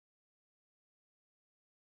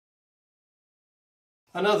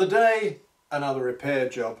Another day, another repair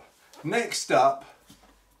job. Next up,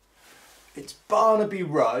 it's Barnaby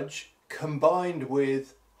Rudge combined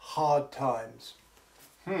with Hard Times.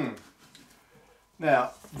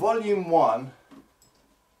 Now, volume 1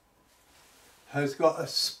 has got a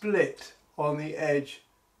split on the edge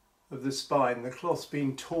of the spine. The cloth's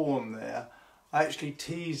been torn there. I actually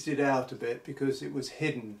teased it out a bit because it was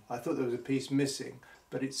hidden. I thought there was a piece missing,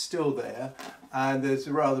 but it's still there, and there's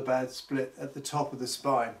a rather bad split at the top of the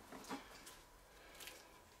spine.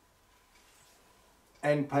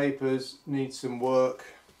 End papers need some work,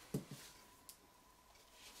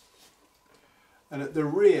 and at the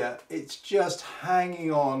rear it's just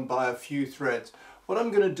hanging on by a few threads. What I'm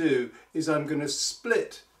going to do is I'm going to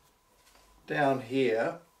split down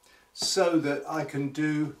here so that I can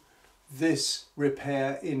do this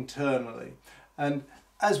repair internally. And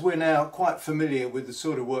as we're now quite familiar with the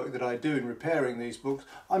sort of work that I do in repairing these books,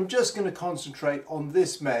 I'm just going to concentrate on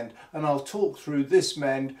this mend, and I'll talk through this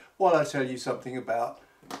mend while I tell you something about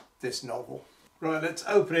this novel. Right, let's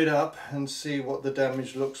open it up and see what the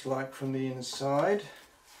damage looks like from the inside.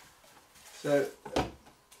 So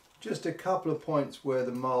just a couple of points where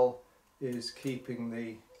the mull is keeping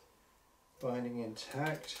the binding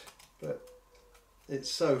intact, but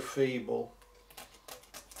it's so feeble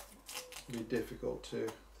it'd be difficult to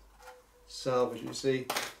salvage. You see,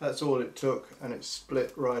 that's all it took, and it's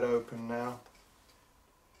split right open now.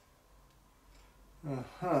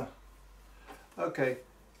 Okay,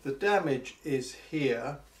 the damage is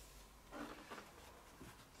here,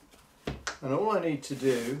 and all I need to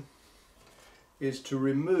do is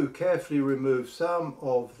to carefully remove some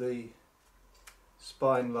of the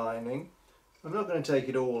spine lining. I'm not going to take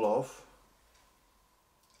it all off,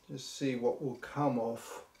 just see what will come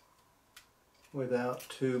off without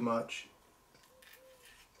too much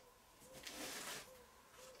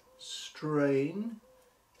strain.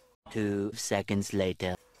 2 seconds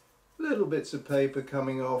later. Little bits of paper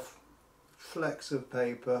coming off, flecks of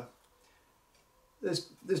paper. This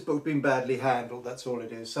book's been badly handled, that's all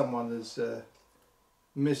it is. Someone has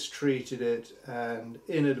mistreated it and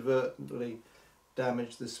inadvertently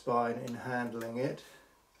damaged the spine in handling it,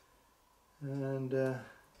 and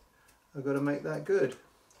I've got to make that good.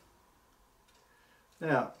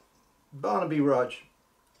 Now, Barnaby Rudge.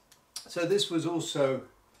 So this was also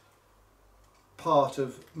part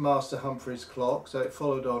of Master Humphrey's Clock, so it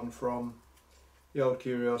followed on from The Old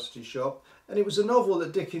Curiosity Shop, and it was a novel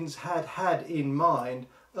that Dickens had in mind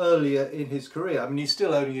earlier in his career. I mean, he's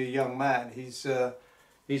still only a young man. He's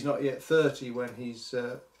not yet 30 when he's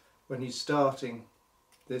starting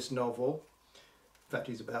this novel. In fact,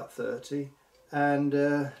 he's about 30, and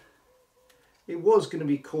it was going to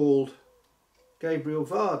be called Gabriel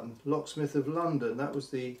Varden, Locksmith of London. That was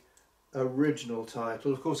the original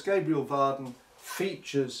title. Of course, Gabriel Varden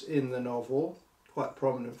features in the novel, quite a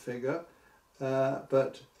prominent figure,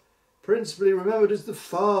 but principally remembered as the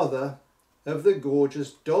father of the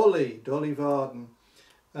gorgeous Dolly Varden,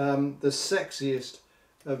 the sexiest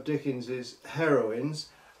of Dickens's heroines,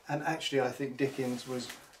 and actually I think Dickens was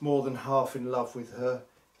more than half in love with her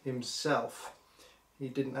himself. He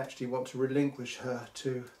didn't actually want to relinquish her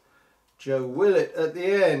to Joe Willett at the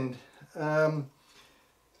end.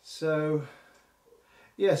 So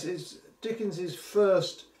yes, it's Dickens's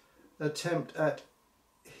first attempt at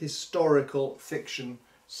historical fiction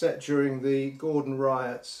set during the Gordon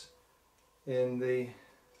Riots in the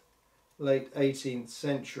late 18th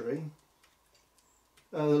century.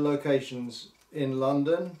 The location's in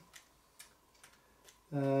London.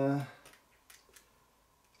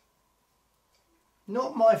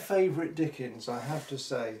 Not my favourite Dickens, I have to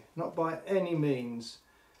say, not by any means,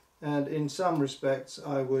 and in some respects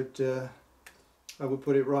I would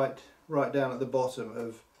put it right down at the bottom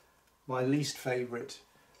of my least favourite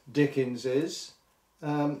Dickens is.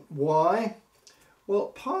 Why? Well,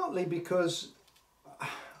 partly because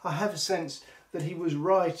I have a sense that he was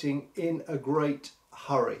writing in a great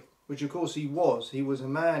hurry, which of course he was. He was a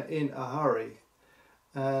man in a hurry,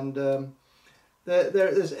 and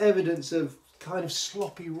there's evidence of kind of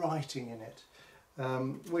sloppy writing in it,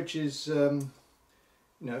 which is, you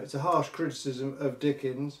know, it's a harsh criticism of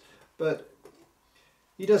Dickens, but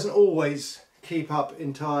he doesn't always keep up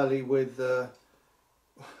entirely with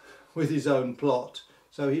his own plot,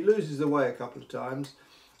 so he loses the way a couple of times,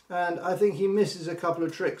 and I think he misses a couple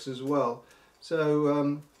of tricks as well.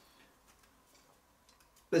 So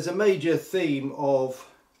there's a major theme of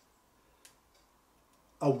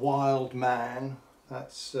a wild man,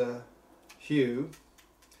 that's Hugh,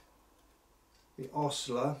 the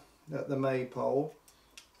ostler at the Maypole,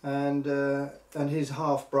 and his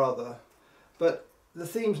half-brother. But the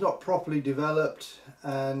theme's not properly developed,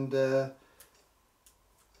 and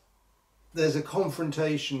there's a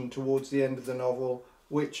confrontation towards the end of the novel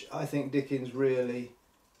which I think Dickens really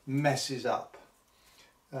messes up.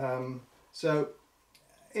 So,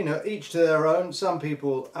 you know, each to their own. Some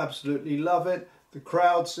people absolutely love it. The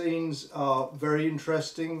crowd scenes are very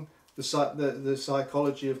interesting, the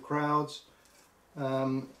psychology of crowds.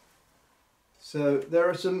 So there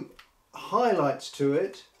are some highlights to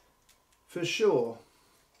it for sure,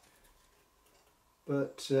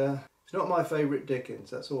 but it's not my favourite Dickens,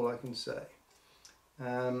 that's all I can say.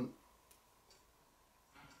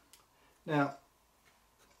 Now,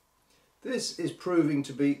 this is proving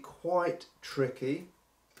to be quite tricky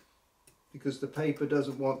because the paper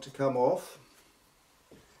doesn't want to come off.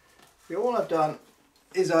 See, all I've done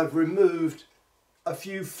is I've removed a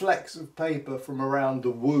few flecks of paper from around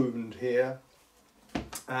the wound here,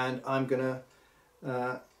 and I'm going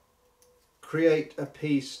to create a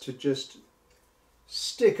piece to just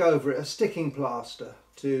stick over it, a sticking plaster,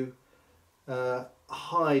 to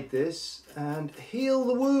hide this and heal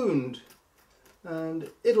the wound, and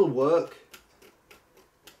it'll work,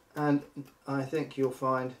 and I think you'll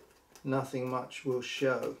find nothing much will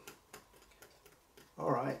show.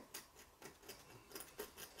 Alright.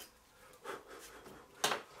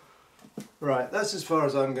 Right, that's as far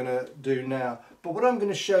as I'm going to do now. But what I'm going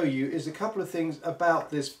to show you is a couple of things about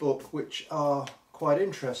this book which are quite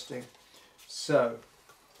interesting. So,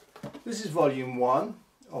 this is volume 1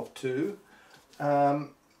 of 2. Now,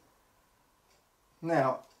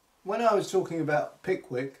 when I was talking about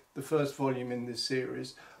Pickwick, the first volume in this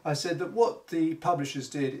series, I said that what the publishers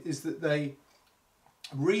did is that they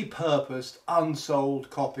repurposed unsold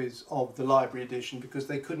copies of the library edition because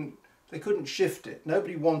they couldn't shift it.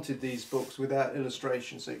 Nobody wanted these books without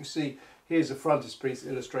illustrations. So you can see here's a frontispiece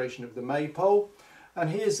illustration of the maypole, and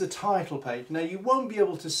here's the title page. Now you won't be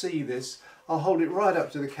able to see this. I'll hold it right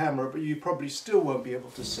up to the camera, but you probably still won't be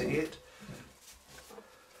able to see it.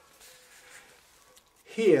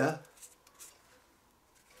 Here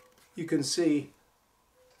you can see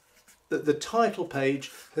that the title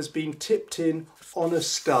page has been tipped in on a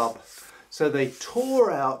stub. So they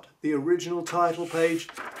tore out the original title page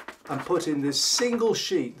and put in this single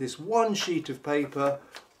sheet, this one sheet of paper,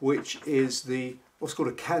 which is the what's called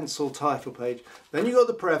a cancel title page. Then you've got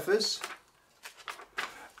the preface,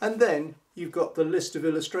 and then you've got the list of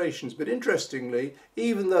illustrations. But interestingly,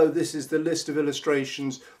 even though this is the list of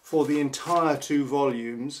illustrations for the entire 2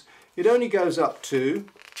 volumes, it only goes up to,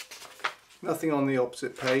 nothing on the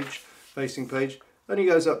opposite page, facing page, only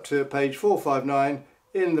goes up to page 459,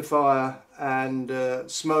 In the Fire and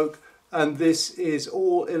Smoke, and this is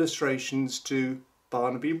all illustrations to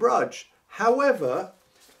Barnaby Rudge. However,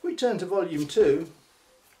 if we turn to volume 2,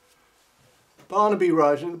 Barnaby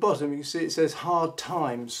Rudge, and at the bottom you can see it says Hard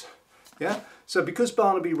Times. Yeah? So because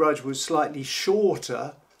Barnaby Rudge was slightly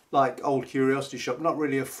shorter, like Old Curiosity Shop, not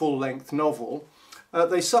really a full-length novel,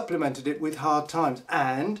 they supplemented it with Hard Times,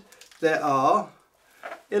 and there are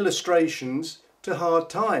illustrations to Hard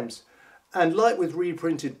Times. And like with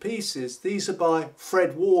reprinted pieces, these are by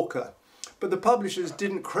Fred Walker. But the publishers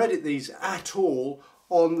didn't credit these at all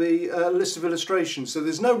on the list of illustrations. So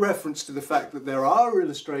there's no reference to the fact that there are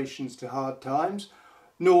illustrations to Hard Times,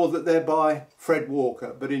 nor that they're by Fred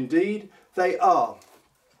Walker. But indeed, they are.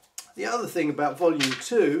 The other thing about volume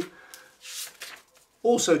 2,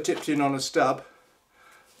 also tipped in on a stub,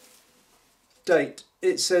 date,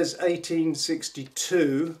 it says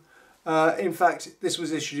 1862. In fact, this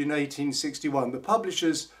was issued in 1861. The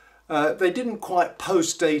publishers, they didn't quite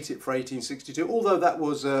post-date it for 1862, although that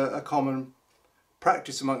was a common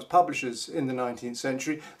practice amongst publishers in the 19th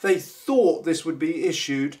century. They thought this would be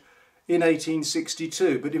issued in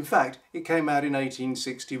 1862, but in fact it came out in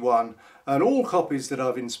 1861. And all copies that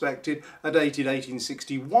I've inspected are dated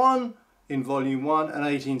 1861 in volume 1 and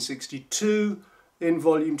 1862 in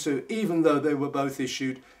volume 2, even though they were both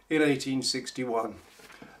issued in 1861.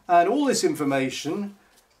 And all this information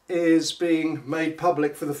is being made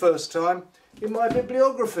public for the first time in my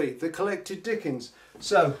bibliography, The Collected Dickens.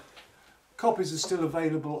 So, copies are still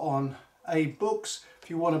available on A-Books. If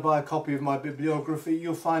you want to buy a copy of my bibliography,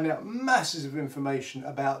 you'll find out masses of information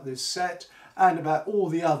about this set and about all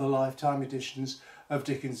the other lifetime editions of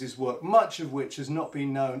Dickens's work, much of which has not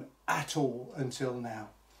been known at all until now.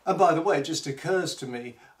 And by the way, it just occurs to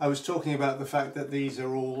me, I was talking about the fact that these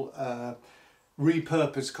are all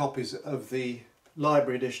repurposed copies of the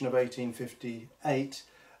library edition of 1858.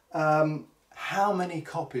 How many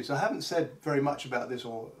copies? I haven't said very much about this,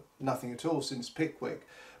 or nothing at all, since Pickwick,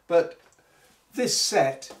 but this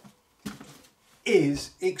set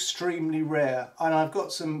is extremely rare, and I've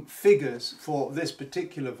got some figures for this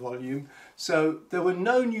particular volume. So there were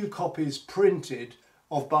no new copies printed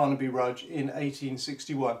of Barnaby Rudge in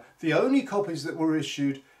 1861. The only copies that were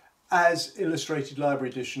issued as Illustrated Library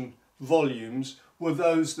Edition volumes were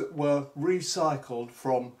those that were recycled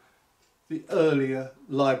from the earlier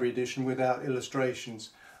library edition without illustrations.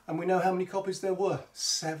 And we know how many copies there were: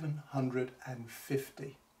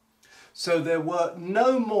 750. So there were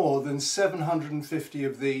no more than 750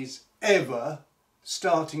 of these ever,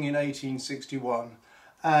 starting in 1861.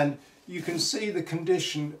 And you can see the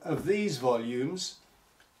condition of these volumes,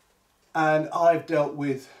 and I've dealt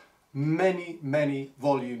with many, many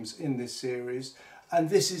volumes in this series, and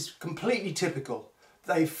this is completely typical.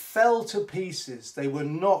 They fell to pieces. They were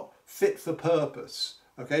not fit for purpose.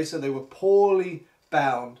 Okay, so they were poorly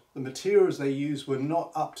bound. The materials they used were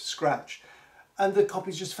not up to scratch, and the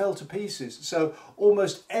copies just fell to pieces. So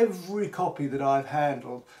almost every copy that I've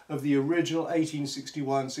handled of the original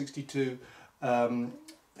 1861-62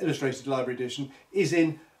 Illustrated Library Edition is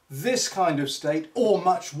in this kind of state or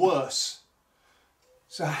much worse.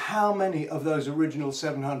 So how many of those original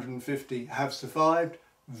 750 have survived?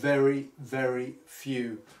 Very, very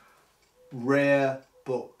few. Rare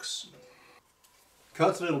books.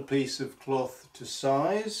 Cut a little piece of cloth to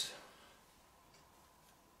size.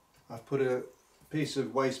 I've put a piece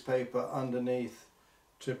of waste paper underneath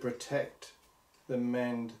to protect the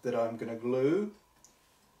mend that I'm going to glue.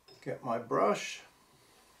 Get my brush.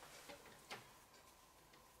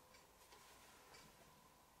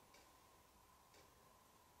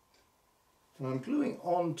 And I'm gluing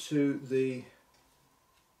onto the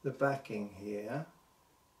backing here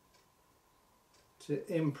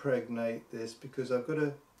to impregnate this, because I've got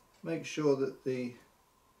to make sure that the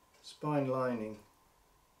spine lining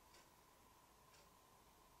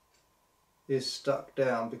is stuck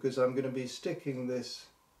down, because I'm going to be sticking this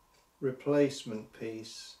replacement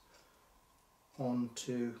piece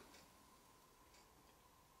onto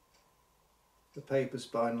the paper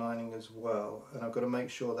spine lining as well, and I've got to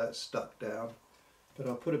make sure that's stuck down. But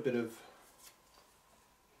I'll put a bit of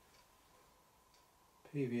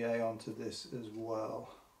PVA onto this as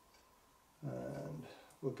well, and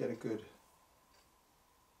we'll get a good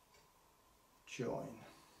join.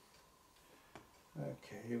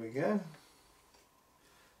 Okay, here we go.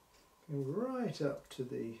 Go right up to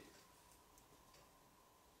the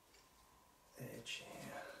edge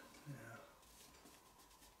here. Now,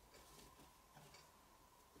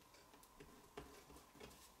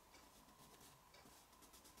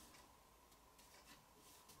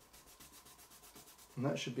 and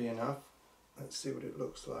that should be enough. Let's see what it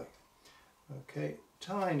looks like. Okay,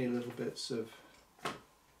 tiny little bits of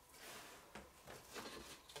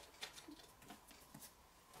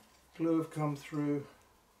glue have come through,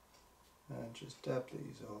 and just dab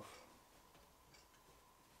these off.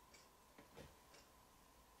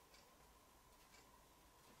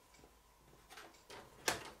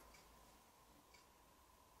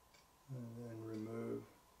 And then remove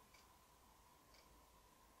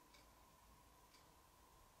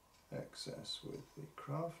excess with the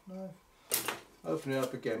craft knife. Open it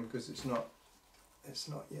up again because it's not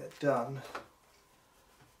yet done.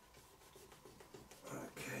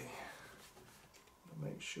 Okay,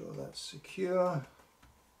 make sure that's secure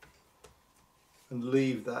and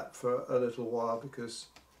leave that for a little while, because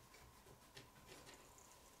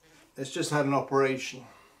it's just had an operation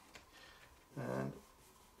and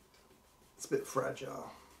it's a bit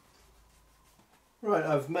fragile. Right,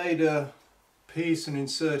 I've made a piece and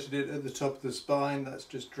inserted it at the top of the spine. That's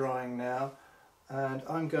just drying now, and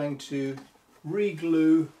I'm going to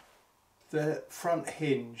re-glue the front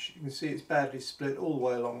hinge. You can see it's badly split all the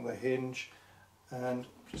way along the hinge, and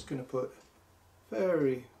I'm just going to put a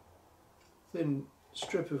very thin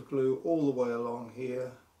strip of glue all the way along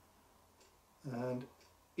here and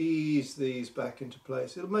ease these back into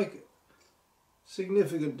place. It'll make a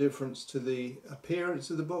significant difference to the appearance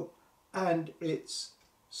of the book and its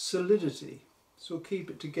solidity, so we'll keep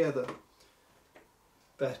it together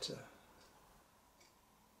better.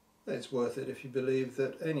 It's worth it if you believe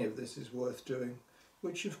that any of this is worth doing,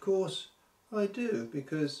 which of course I do,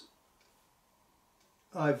 because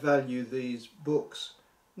I value these books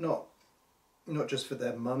not just for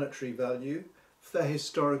their monetary value, for their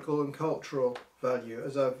historical and cultural value.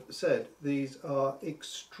 As I've said, these are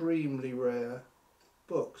extremely rare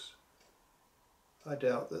books. I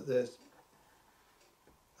doubt that there's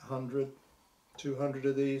 100, 200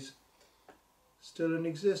 of these still in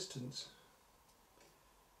existence.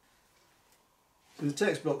 So the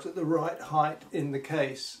text block's at the right height in the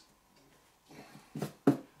case,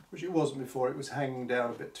 which it wasn't before. It was hanging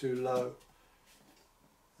down a bit too low.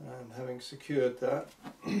 And having secured that,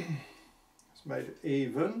 it's made it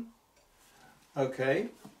even. Okay.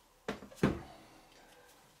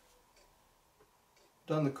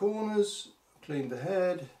 Done the corners, cleaned the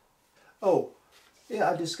head. Oh, yeah,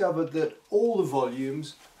 I discovered that all the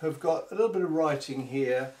volumes have got a little bit of writing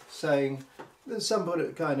here saying there's some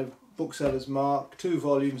kind of bookseller's mark, 2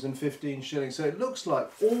 volumes and 15 shillings. So it looks like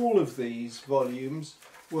all of these volumes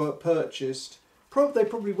were purchased, they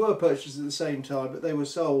probably were purchased at the same time, but they were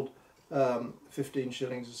sold 15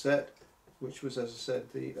 shillings a set, which was, as I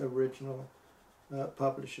said, the original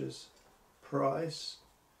publisher's price.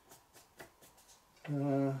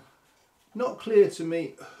 Not clear to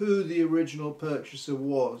me who the original purchaser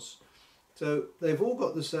was. So they've all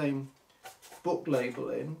got the same book label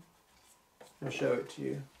in. I'll show it to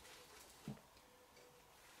you.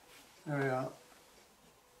 There we are.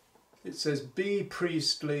 It says B.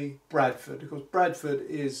 Priestley, Bradford, because Bradford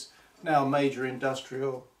is now a major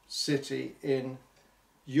industrial city in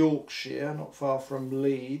Yorkshire, not far from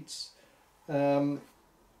Leeds. I'm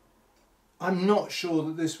not sure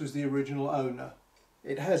that this was the original owner.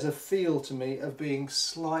 It has a feel to me of being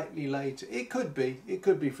slightly later. It could be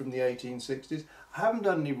from the 1860s. I haven't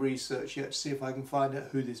done any research yet to see if I can find out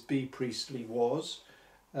who this B. Priestley was.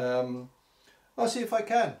 I'll see if I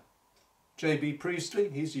can. J.B. Priestley,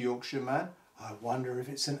 he's a Yorkshire man. I wonder if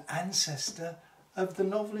it's an ancestor of the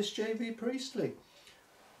novelist J.B. Priestley.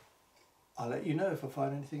 I'll let you know if I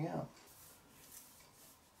find anything out.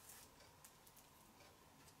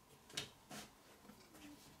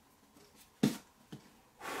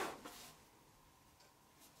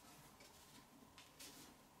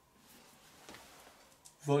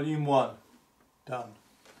 Volume 1, done.